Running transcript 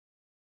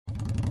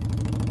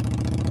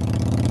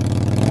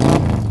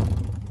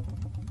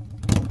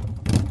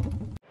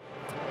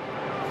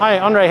Hi,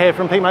 Andre here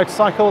from Peak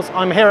Motorcycles.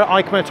 I'm here at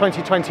EICMA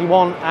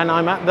 2021 and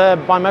I'm at the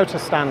Bimota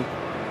stand.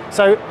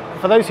 So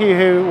for those of you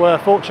who were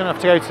fortunate enough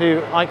to go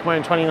to EICMA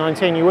in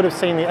 2019, you would have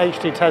seen the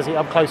H2 Tezzy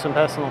up close and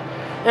personal.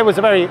 It was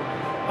a very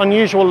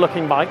unusual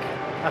looking bike.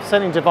 I've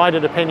certainly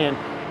divided opinion,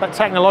 but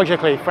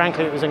technologically,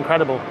 frankly, it was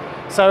incredible.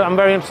 So I'm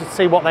very interested to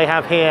see what they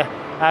have here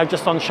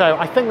just on show.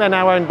 I think they're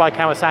now owned by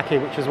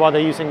Kawasaki, which is why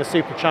they're using the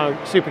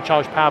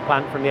supercharged power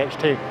plant from the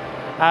H2.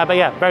 But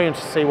yeah, very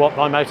interested to see what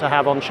Bimota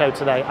have on show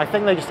today. I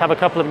think they just have a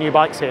couple of new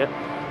bikes here,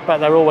 but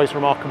they're always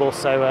remarkable,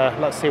 so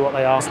let's see what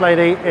they are. This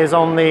lady is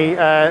on the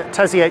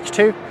Tezzy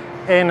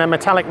H2 in a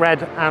metallic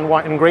red and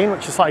white and green,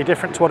 which is slightly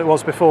different to what it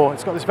was before.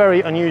 It's got this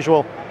very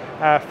unusual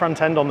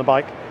front end on the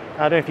bike.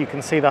 I don't know if you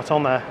can see that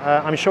on there.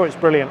 I'm sure it's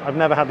brilliant. I've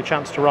never had the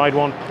chance to ride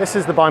one. This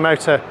is the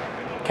Bimota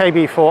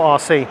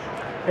KB4RC.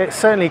 It's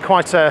certainly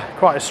quite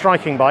a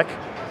striking bike.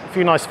 A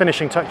few nice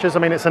finishing touches. I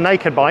mean, it's a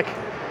naked bike.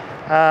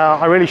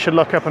 I really should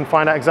look up and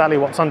find out exactly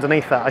what's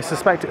underneath that. I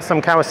suspect it's some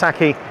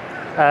Kawasaki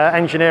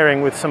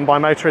engineering with some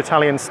Bimota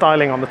Italian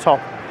styling on the top,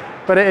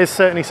 but it is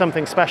certainly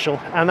something special.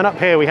 And then up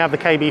here we have the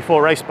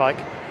KB4 race bike,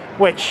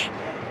 which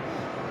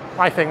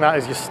I think that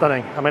is just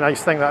stunning. I mean, I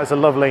just think that is a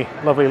lovely,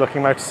 lovely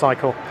looking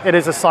motorcycle. It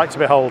is a sight to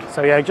behold.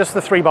 So yeah, just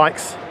the three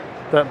bikes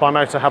that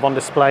Bimota have on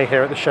display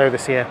here at the show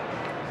this year.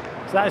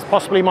 So that is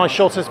possibly my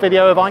shortest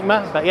video of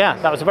EICMA, but yeah,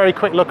 that was a very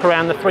quick look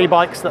around the three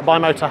bikes that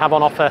Bimota have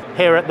on offer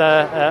here at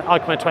the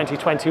EICMA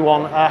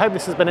 2021. I hope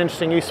this has been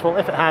interesting, useful.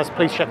 If it has,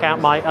 please check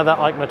out my other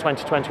EICMA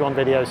 2021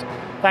 videos.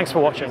 Thanks for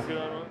watching.